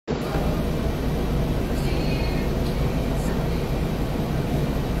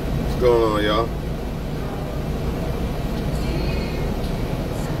going on, y'all?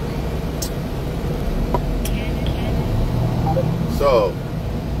 So,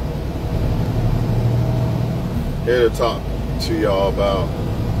 here to talk to y'all about,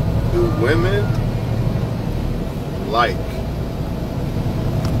 do women like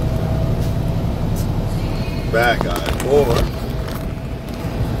bad guys? Or,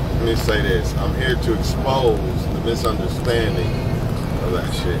 let me say this, I'm here to expose the misunderstanding of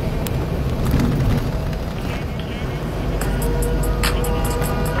that shit.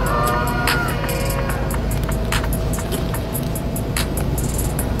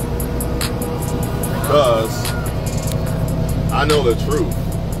 Because I know the truth.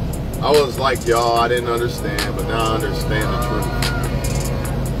 I was like y'all, I didn't understand, but now I understand the truth.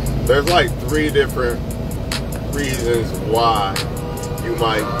 There's like 3 different reasons why you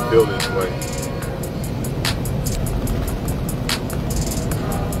might feel this way.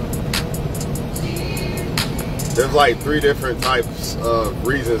 There's like 3 different types of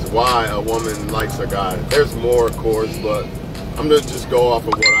reasons why a woman likes a guy. There's more, of course, but I'm gonna just go off of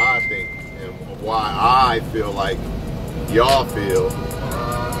what I think and why I feel like y'all feel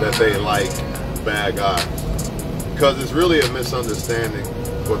that they like bad guys. Because it's really a misunderstanding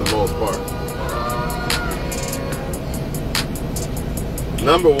for the most part.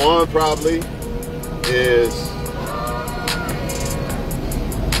 Number 1 probably is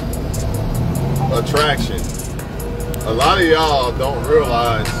attraction. A lot of y'all don't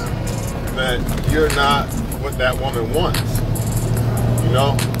realize that you're not what that woman wants. You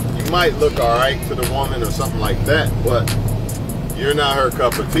know, you might look all right to the woman or something like that, but you're not her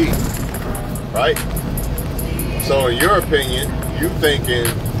cup of tea, right? So in your opinion, you thinking,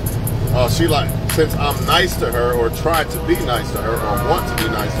 oh, she like, since I'm nice to her or try to be nice to her or want to be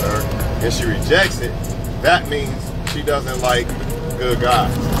nice to her and she rejects it, that means she doesn't like good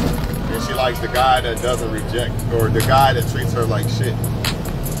guys. And she likes the guy that doesn't reject, or the guy that treats her like shit,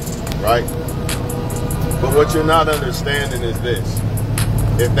 right? But what you're not understanding is this.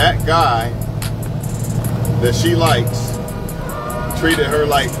 If that guy that she likes treated her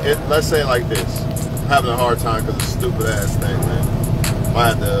like, let's say like this. I'm having a hard time because it's a stupid ass thing, man. I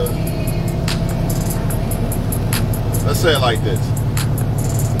had to, let's say it like this.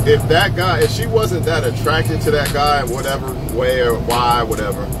 If that guy, if she wasn't that attracted to that guy in whatever way or why,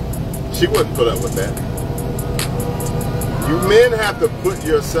 whatever, she wouldn't put up with that. You men have to put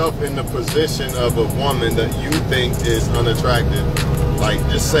yourself in the position of a woman that you think is unattractive. Like,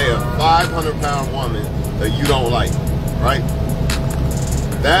 just say a 500-pound woman that you don't like, right?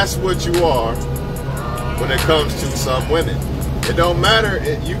 That's what you are when it comes to some women. It don't matter.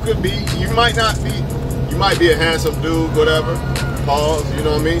 You could be, you might not be, you might be a handsome dude, whatever. Pause, you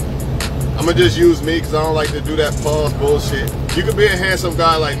know what I mean? I'm going to just use me because I don't like to do that pause bullshit. You could be a handsome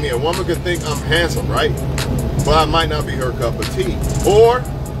guy like me. A woman could think I'm handsome, right? But I might not be her cup of tea. Or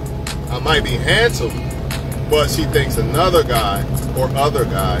I might be handsome, but she thinks another guy or other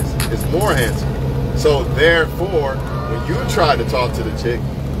guys is more handsome. So therefore, when you try to talk to the chick,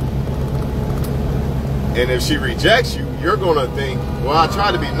 and if she rejects you, you're going to think, well, I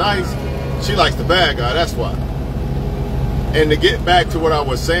try to be nice. She likes the bad guy, that's why. And to get back to what I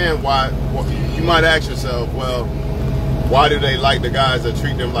was saying, why you might ask yourself, well, why do they like the guys that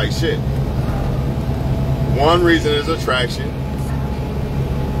treat them like shit? One reason is attraction.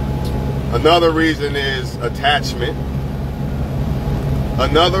 Another reason is attachment.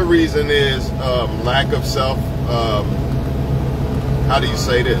 Another reason is lack of how do you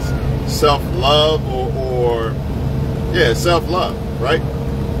say this? Self-love or yeah, self-love, right?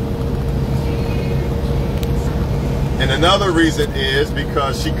 And another reason is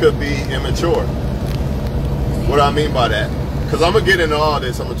because she could be immature. What do I mean by that? Because I'm going to get into all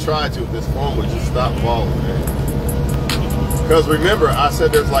this. I'm going to try to if this phone would just stop falling, man. Because remember, I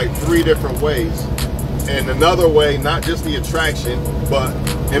said there's like 3 different ways. And another way, not just the attraction, but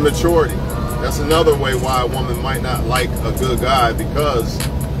immaturity. That's another way why a woman might not like a good guy, because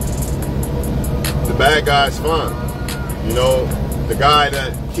the bad guy's fun. You know, the guy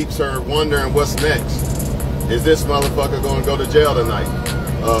that keeps her wondering what's next. Is this motherfucker going to go to jail tonight?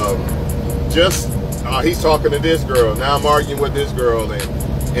 He's talking to this girl. Now I'm arguing with this girl.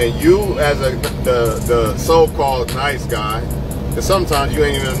 And you as the so-called nice guy, because sometimes you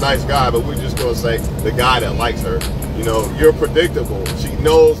ain't even a nice guy, but we're just going to say the guy that likes her. You know, you're predictable. She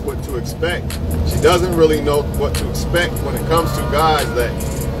knows what to expect. She doesn't really know what to expect when it comes to guys that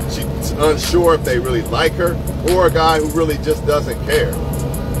she's unsure if they really like her, or a guy who really just doesn't care.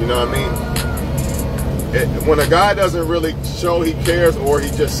 You know what I mean? When a guy doesn't really show he cares, or he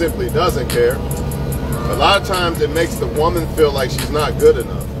just simply doesn't care, a lot of times it makes the woman feel like she's not good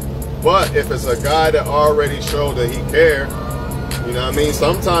enough. But if it's a guy that already showed that he cared, you know what I mean?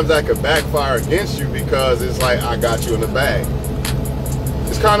 Sometimes that could backfire against you because it's like, I got you in the bag.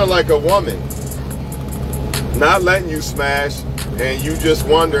 It's kind of like a woman not letting you smash and you just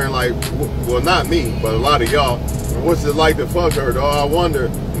wondering like, well, not me, but a lot of y'all, what's it like to fuck her? Oh, I wonder,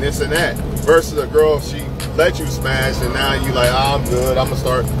 and this and that. Versus a girl, she let you smash and now you like, oh, I'm good. I'm going to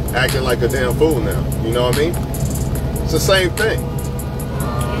start acting like a damn fool now. You know what I mean? It's the same thing.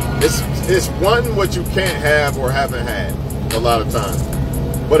 It's wanting what you can't have or haven't had a lot of times.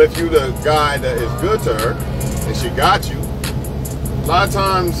 But if you the guy that is good to her and she got you, a lot of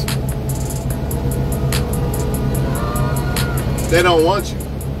times they don't want you.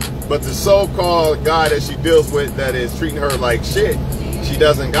 But the so-called guy that she deals with that is treating her like shit, she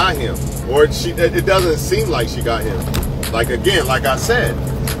doesn't got him. Or it doesn't seem like she got him. Like, again, like I said,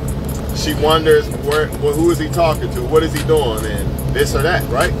 she wonders who is he talking to? What is he doing? And this or that,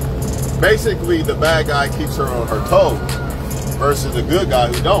 right? Basically, the bad guy keeps her on her toes versus the good guy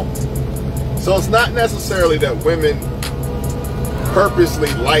who don't. So it's not necessarily that women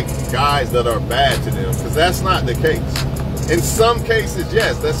purposely like guys that are bad to them, because that's not the case. In some cases,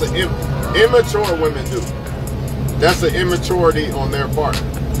 yes, that's an immature women do. That's an immaturity on their part,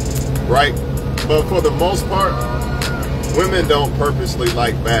 right? But for the most part, women don't purposely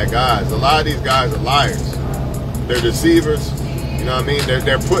like bad guys. A lot of these guys are liars. They're deceivers. You know what I mean?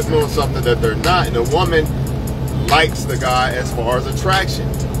 They're putting on something that they're not. And a woman likes the guy as far as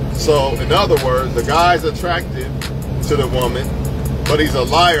attraction. So, in other words, the guy's attracted to the woman, but he's a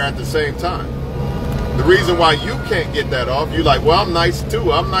liar at the same time. The reason why you can't get that off, you're like, well, I'm nice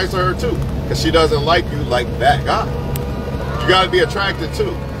too. I'm nice to her too. Because she doesn't like you like that guy. You got to be attracted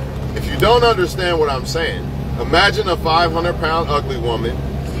too. If you don't understand what I'm saying, imagine a 500-pound ugly woman,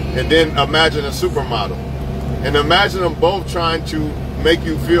 and then imagine a supermodel. And imagine them both trying to make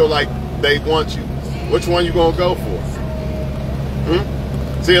you feel like they want you. Which one you gonna go for?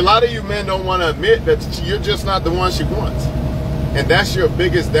 See, a lot of you men don't want to admit that you're just not the one she wants. And that's your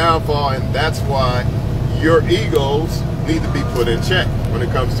biggest downfall, and that's why your egos need to be put in check when it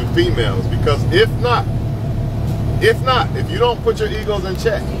comes to females. Because if you don't put your egos in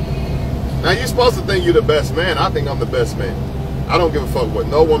check, now you're supposed to think you're the best man. I think I'm the best man. I don't give a fuck what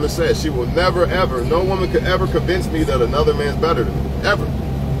no woman says. She will never, ever, no woman could ever convince me that another man's better than me, ever.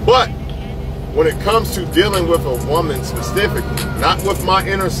 But when it comes to dealing with a woman specifically, not with my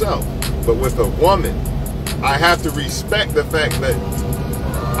inner self, but with a woman, I have to respect the fact that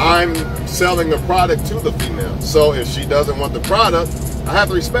I'm selling a product to the female. So if she doesn't want the product, I have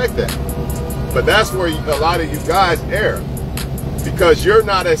to respect that. But that's where a lot of you guys err, because you're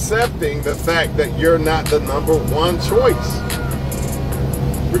not accepting the fact that you're not the number one choice.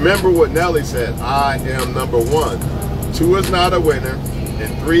 Remember what Nelly said, I am number one. 2 is not a winner,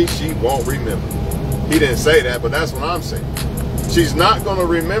 and 3, she won't remember. He didn't say that, but that's what I'm saying. She's not going to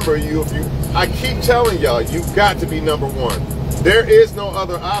remember you if you... I keep telling y'all, you've got to be number one. There is no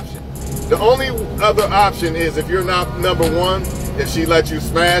other option. The only other option is if you're not number one, if she lets you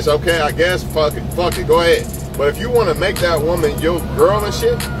smash, okay, I guess, fuck it, go ahead. But if you want to make that woman your girl and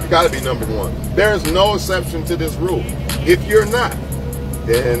shit, you got to be number one. There's no exception to this rule. If you're not,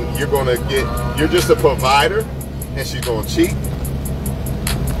 then you're just a provider, and she's going to cheat.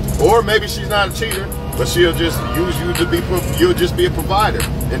 Or maybe she's not a cheater, but she'll just use you to be, you'll just be a provider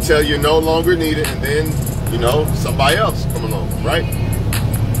until you're no longer needed, and then, you know, somebody else come along, right?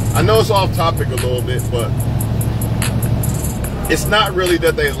 I know it's off topic a little bit, but it's not really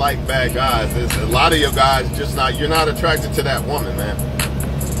that they like bad guys. It's a lot of your guys just not, you're not attracted to that woman, man.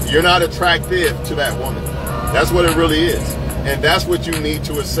 You're not attractive to that woman. That's what it really is. And that's what you need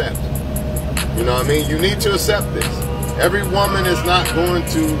to accept. You know what I mean? You need to accept this. Every woman is not going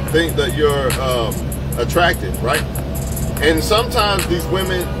to think that you're attractive, right? And sometimes these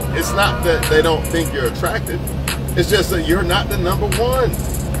women, it's not that they don't think you're attractive. It's just that you're not the number one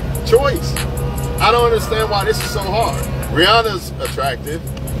choice. I don't understand why this is so hard. Rihanna's attractive.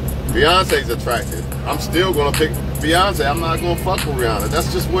 Beyonce's attractive. I'm still going to pick Beyonce. I'm not going to fuck with Rihanna.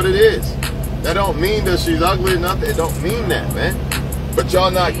 That's just what it is. That don't mean that she's ugly or nothing. It don't mean that, man. But y'all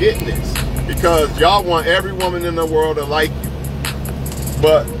not getting this. Because y'all want every woman in the world to like you.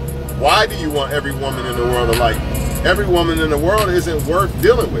 But why do you want every woman in the world to like you? Every woman in the world isn't worth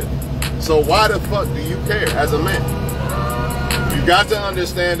dealing with. So why the fuck do you care as a man? You got to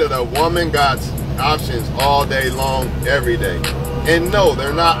understand that a woman got options all day long, every day. And no,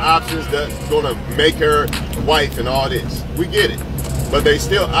 they're not options that's going to make her wife and all this. We get it. But they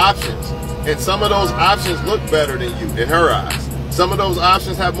still options. And some of those options look better than you in her eyes. Some of those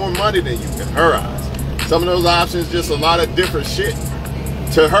options have more money than you in her eyes. Some of those options just a lot of different shit.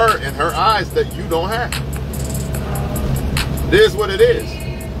 to her, in her eyes, that you don't have. It is what it is.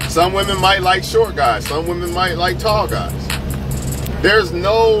 Some women might like short guys. Some women might like tall guys. There's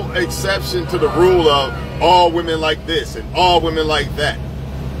no exception to the rule of all women like this and all women like that.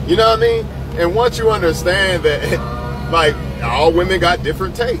 You know what I mean? And once you understand that, like, all women got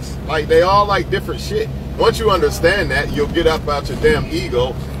different tastes. Like, they all like different shit. Once you understand that, you'll get up out your damn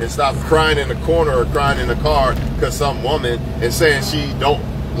ego and stop crying in the corner or crying in the car because some woman is saying she don't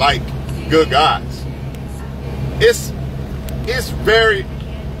like good guys. It's very...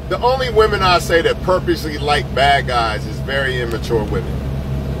 The only women I say that purposely like bad guys is very immature women.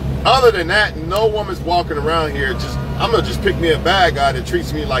 Other than that, no woman's walking around here just, I'm gonna just pick me a bad guy that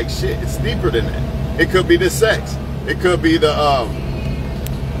treats me like shit. It's deeper than that. It could be the sex. It could be the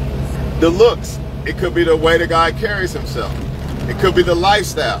looks. It could be the way the guy carries himself. It could be the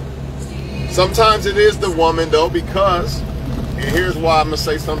lifestyle. Sometimes it is the woman though, because, and here's why I'm gonna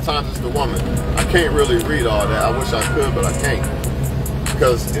say sometimes it's the woman. I can't really read all that. I wish I could, but I can't.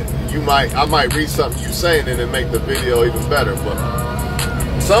 Because I might read something you say and then it make the video even better.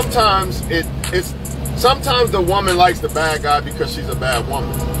 But sometimes sometimes the woman likes the bad guy because she's a bad woman,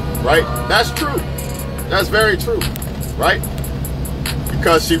 right? That's true. That's very true, right?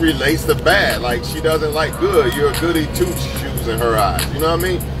 Because she relates to bad, like she doesn't like good. You're a goody two-shoes in her eyes. You know what I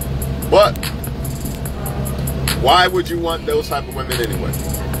mean? But why would you want those type of women anyway?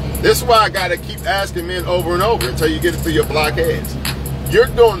 This is why I gotta keep asking men over and over until you get it through your blockheads.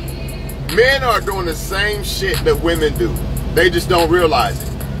 Men are doing the same shit that women do. They just don't realize it.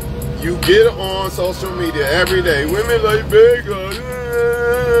 You get on social media every day. Women like bad guys,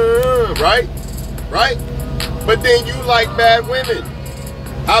 right? Right? But then you like bad women.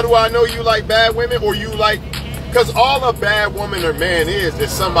 How do I know you like bad women? Or you like, because all a bad woman or man is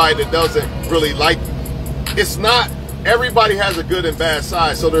somebody that doesn't really like you. It's not, everybody has a good and bad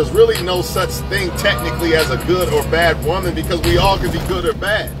side, so there's really no such thing technically as a good or bad woman, because we all can be good or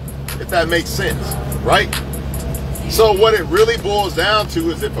bad, if that makes sense, right? So what it really boils down to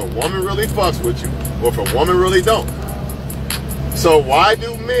is if a woman really fucks with you, or if a woman really don't. So why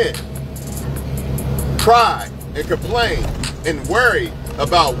do men cry and complain and worry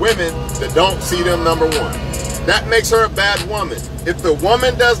about women that don't see them number one? That makes her a bad woman. If the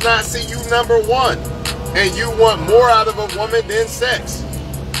woman does not see you number one, and you want more out of a woman than sex,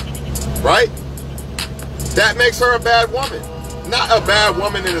 right? That makes her a bad woman. Not a bad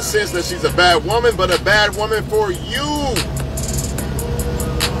woman in the sense that she's a bad woman, but a bad woman for you.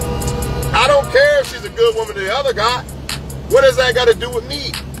 I don't care if she's a good woman to the other guy. What does that got to do with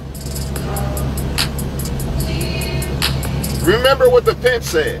me? Remember what the pimp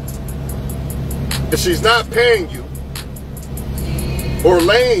said. If she's not paying you or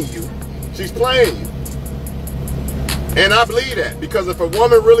laying you, she's playing you. And I believe that, because if a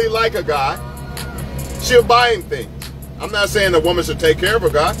woman really like a guy, she'll buy him things. I'm not saying the woman should take care of a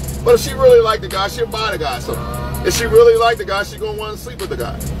guy, but if she really like the guy, she'll buy the guy something. If she really like the guy, she's going to want to sleep with the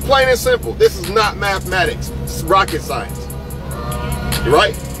guy. Plain and simple. This is not mathematics. It's rocket science.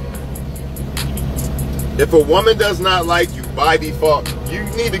 Right? If a woman does not like you by default, you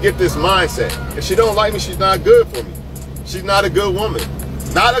need to get this mindset. If she don't like me, she's not good for me. She's not a good woman.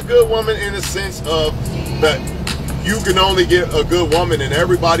 Not a good woman in the sense of that you can only get a good woman and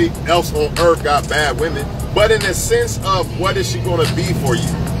everybody else on earth got bad women, but in the sense of what is she going to be for you?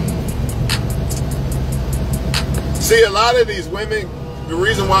 See, a lot of these women, the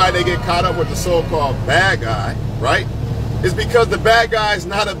reason why they get caught up with the so-called bad guy, right, is because the bad guy is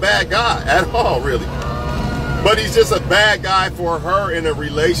not a bad guy at all, really. But he's just a bad guy for her in a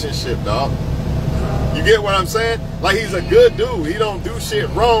relationship, dog. You get what I'm saying? Like, he's a good dude. He don't do shit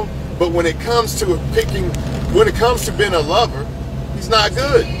wrong, but when it comes to being a lover, he's not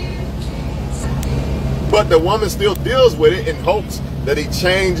good. But the woman still deals with it in hopes that he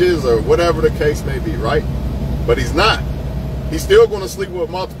changes or whatever the case may be, right? But he's not. He's still going to sleep with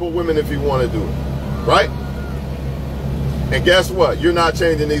multiple women if he want to do it, right? And guess what? You're not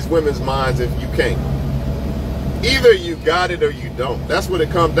changing these women's minds if you can't. Either you got it or you don't. That's what it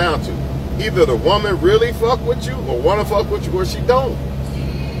comes down to. Either the woman really fuck with you or want to fuck with you, or she don't.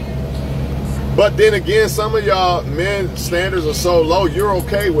 But then again, some of y'all men standards are so low, you're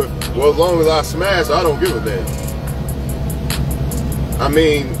okay with, well, as long as I smash, I don't give a damn. I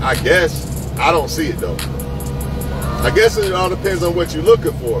mean, I guess, I don't see it though. I guess it all depends on what you're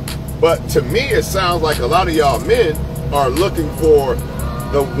looking for. But to me, it sounds like a lot of y'all men are looking for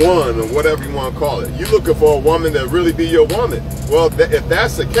the one, or whatever you want to call it. You're looking for a woman that really be your woman. Well, if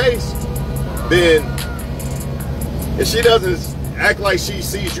that's the case, then if she doesn't act like she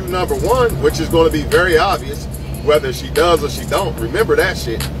sees you number one, which is going to be very obvious, whether she does or she don't, remember that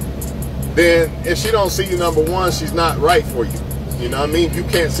shit. Then if she don't see you number one, she's not right for you. You know what I mean? You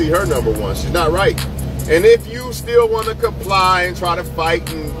can't see her number one. She's not right. And if you still want to comply and try to fight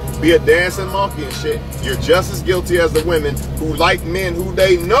and be a dancing monkey and shit, you're just as guilty as the women who like men who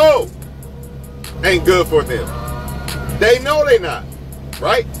they know ain't good for them. They know they not,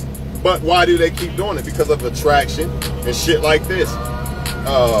 right? But why do they keep doing it? Because of attraction and shit like this.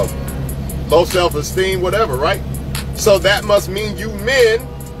 Low self-esteem, whatever, right? So that must mean you men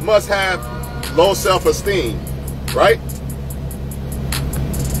must have low self-esteem, right?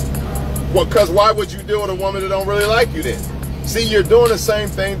 Well, because why would you deal with a woman that don't really like you then? See, you're doing the same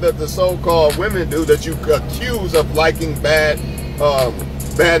thing that the so-called women do that you accuse of liking bad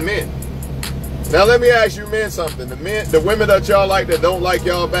men. Now let me ask you men something. The women that y'all like that don't like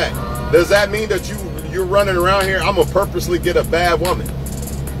y'all back, does that mean that you're running around here, I'm gonna purposely get a bad woman?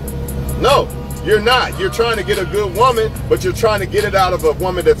 No, you're not. You're trying to get a good woman, but you're trying to get it out of a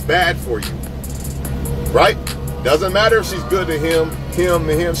woman that's bad for you. Right? Doesn't matter if she's good to him, and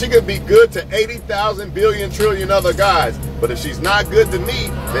him. She could be good to 80,000 billion trillion other guys, but if she's not good to me,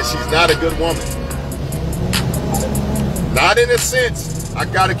 then she's not a good woman. Not in a sense, I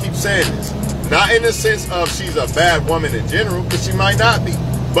gotta keep saying this, not in the sense of she's a bad woman in general, because she might not be,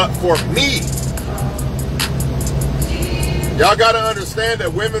 but for me. Y'all gotta understand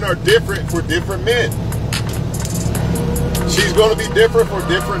that women are different for different men. She's gonna be different for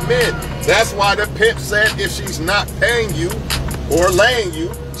different men. That's why the pimp said if she's not paying you or laying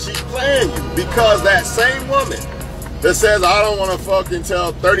you, she's playing you. Because that same woman that says, I don't want to fucking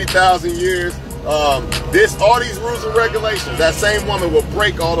tell 30,000 years, all these rules and regulations, that same woman will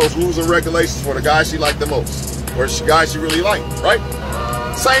break all those rules and regulations for the guy she liked the most, or the guy she really liked, right?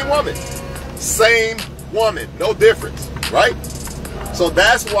 Same woman, no difference, right? So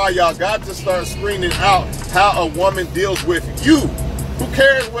that's why y'all got to start screening out how a woman deals with you. Who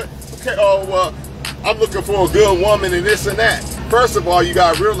cares what? Oh, well, I'm looking for a good woman and this and that. First of all, you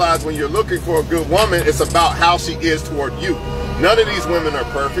got to realize when you're looking for a good woman, it's about how she is toward you. None of these women are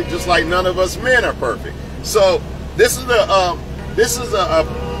perfect, just like none of us men are perfect. So this is a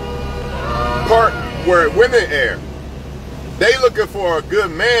part where women err. They looking for a good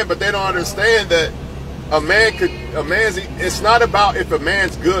man, but they don't understand that it's not about if a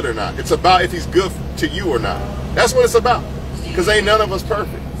man's good or not. It's about if he's good to you or not. That's what it's about. Because ain't none of us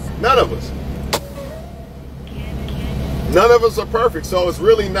perfect. None of us. None of us are perfect. So it's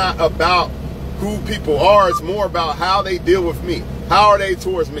really not about who people are. It's more about how they deal with me. How are they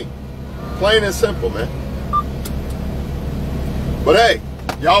towards me? Plain and simple, man. But hey,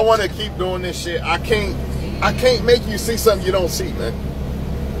 y'all want to keep doing this shit. I can't make you see something you don't see, man.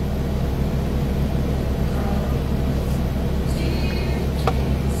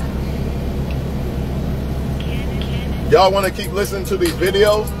 Y'all want to keep listening to these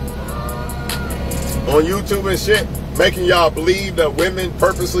videos on YouTube and shit, making y'all believe that women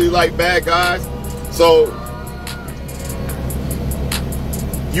purposely like bad guys. So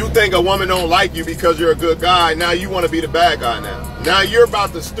you think a woman don't like you because you're a good guy. Now you want to be the bad guy now. Now you're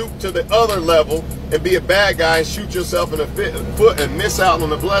about to stoop to the other level and be a bad guy and shoot yourself in the foot and miss out on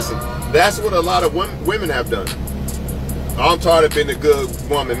the blessing. That's what a lot of women have done. I'm tired of being a good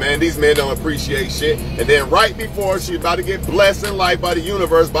woman, man. These men don't appreciate shit. And then right before she's about to get blessed in life by the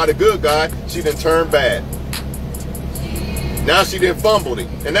universe, by the good guy, she done turned bad. Now she done fumbled it.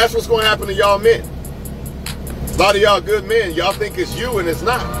 And that's what's going to happen to y'all men. A lot of y'all good men, y'all think it's you and it's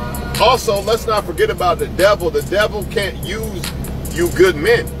not. Also, let's not forget about the devil. The devil can't use you good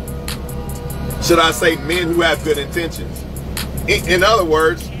men. Should I say men who have good intentions? In other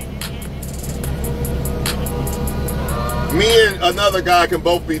words, me and another guy can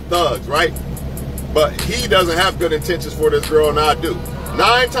both be thugs, right? But he doesn't have good intentions for this girl and I do.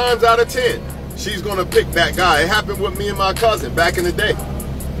 9 times out of 10, she's gonna pick that guy. It happened with me and my cousin back in the day.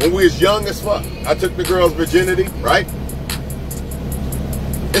 When we was young as fuck. I took the girl's virginity, right?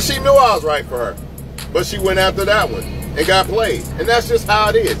 And she knew I was right for her. But she went after that one and got played. And that's just how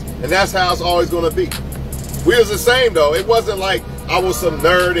it is. And that's how it's always gonna be. We was the same though. It wasn't like I was some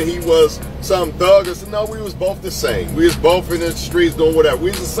nerd and he was some thug or something. No, we was both the same. We was both in the streets doing whatever. We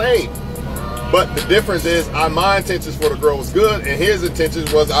was the same. But the difference is my intentions for the girl was good and his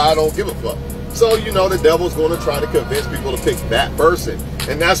intentions was I don't give a fuck. So, you know, the devil's going to try to convince people to pick that person.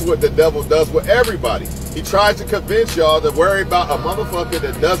 And that's what the devil does with everybody. He tries to convince y'all to worry about a motherfucker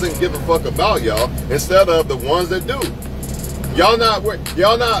that doesn't give a fuck about y'all instead of the ones that do. Y'all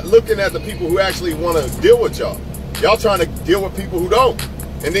not looking at the people who actually want to deal with y'all. Y'all trying to deal with people who don't.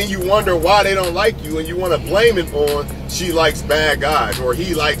 And then you wonder why they don't like you and you want to blame it on she likes bad guys or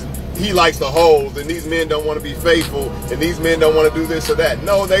he he likes the hoes, and these men don't want to be faithful, and these men don't want to do this or that.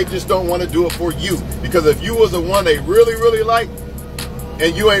 No, they just don't want to do it for you. Because if you was the one they really, really like,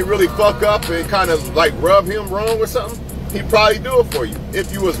 and you ain't really fuck up and kind of like rub him wrong or something, he'd probably do it for you.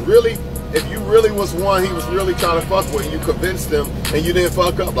 If you really was one he was really trying to fuck with, and you convinced him and you didn't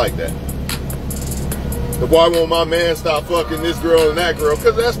fuck up like that. But why won't my man stop fucking this girl and that girl?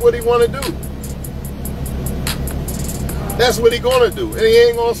 Because that's what he want to do. That's what he gonna do, and he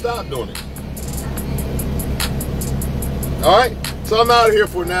ain't gonna stop doing it. All right, so I'm out of here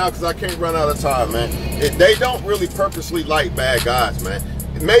for now because I can't run out of time, man. They don't really purposely like bad guys, man.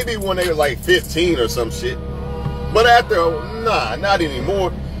 Maybe when they were like 15 or some shit, but after, nah, not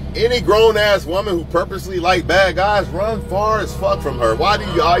anymore. Any grown ass woman who purposely like bad guys, run far as fuck from her. Why do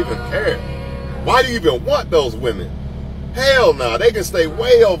y'all even care? Why do you even want those women? Hell no, they can stay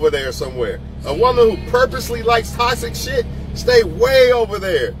way over there somewhere. A woman who purposely likes toxic shit, stay way over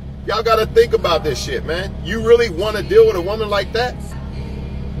there. Y'all got to think about this shit, man. You really want to deal with a woman like that?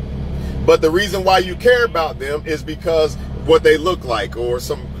 But the reason why you care about them is because what they look like or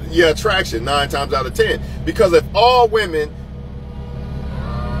some attraction 9 times out of 10. Because if all women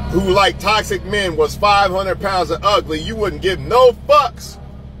who like toxic men was 500 pounds of ugly, you wouldn't give no fucks.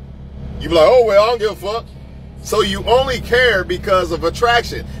 You'd be like, oh, well, I don't give a fuck. So you only care because of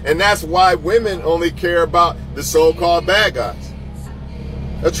attraction. And that's why women only care about the so-called bad guys.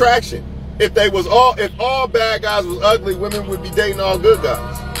 Attraction. If all bad guys was ugly, women would be dating all good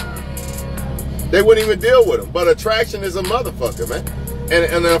guys. They wouldn't even deal with them. But attraction is a motherfucker, man.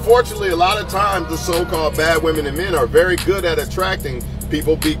 And unfortunately, a lot of times the so-called bad women and men are very good at attracting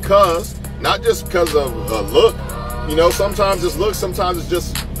people because, not just because of look, you know, sometimes it's looks, sometimes it's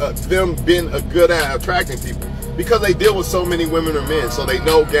just them being good at attracting people. Because they deal with so many women or men, so they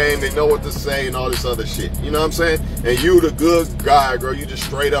know game, they know what to say and all this other shit. You know what I'm saying? And you the good guy, girl, you just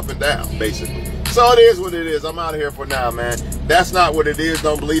straight up and down, basically. So it is what it is. I'm out of here for now, man. That's not what it is.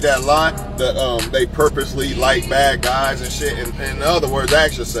 Don't believe that lie that they purposely like bad guys and shit. And in other words,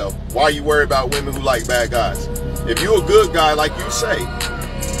 ask yourself, why you worry about women who like bad guys? If you a good guy, like you say,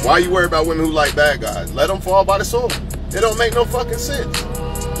 why you worry about women who like bad guys? Let them fall by the sword. It don't make no fucking sense.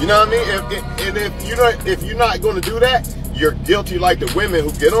 You know what I mean? If you're not going to do that, you're guilty like the women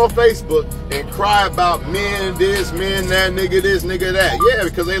who get on Facebook and cry about men this, men that, nigga this, nigga that. Yeah,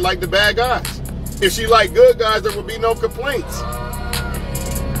 because they like the bad guys. If she like good guys, there would be no complaints.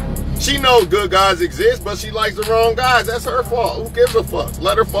 She knows good guys exist, but she likes the wrong guys. That's her fault. Who gives a fuck?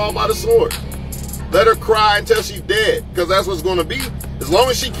 Let her fall by the sword. Let her cry until she's dead, because that's what's going to be. As long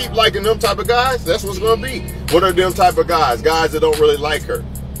as she keep liking them type of guys, that's what's going to be. What are them type of guys? Guys that don't really like her.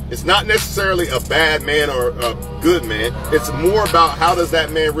 It's not necessarily a bad man or a good man. It's more about how does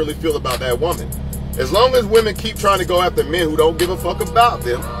that man really feel about that woman. As long as women keep trying to go after men who don't give a fuck about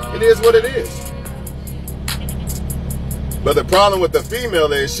them, it is what it is. But the problem with the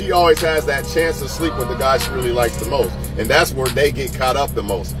female is she always has that chance to sleep with the guy she really likes the most. And that's where they get caught up the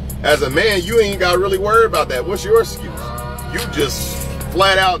most. As a man, you ain't got to really worry about that. What's your excuse? You just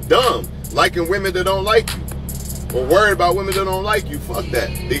flat out dumb, liking women that don't like you. Or worried about women that don't like you. Fuck that.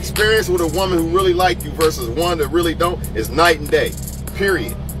 The experience with a woman who really like you versus one that really don't is night and day.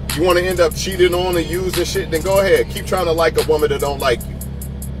 Period. You want to end up cheating on and using shit, then go ahead. Keep trying to like a woman that don't like you.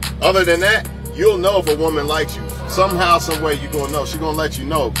 Other than that, you'll know if a woman likes you. Somehow, some way, you're going to know. She's going to let you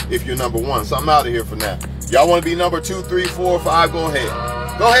know if you're number one. So I'm out of here for now. Y'all want to be number 2, 3, 4, 5, go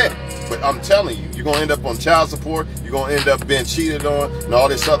ahead. Go ahead. But I'm telling you, you're going to end up on child support. You're going to end up being cheated on and all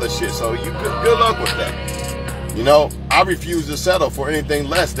this other shit. So you good luck with that. You know, I refuse to settle for anything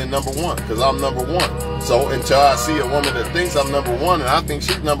less than number one because I'm number one. So until I see a woman that thinks I'm number one and I think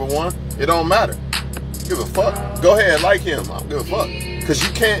she's number one, it don't matter. Give a fuck. Go ahead, like him. I don't give a fuck. Because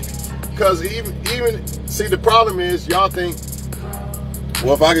you can't, because even, see, the problem is y'all think,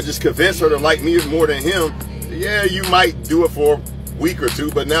 well, if I could just convince her to like me more than him, yeah, you might do it for a week or two,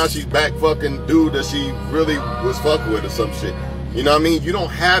 but now she's back fucking dude that she really was fucking with or some shit. You know what I mean? You don't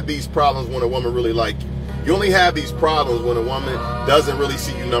have these problems when a woman really like you. You only have these problems when a woman doesn't really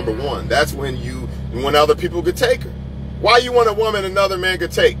see you number one. That's when other people could take her. Why you want a woman another man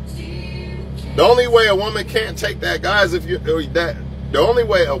could take? The only way a woman can't take that guy is if the only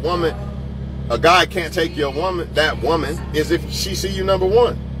way a guy can't take that woman is if she see you number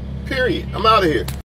one. Period. I'm out of here.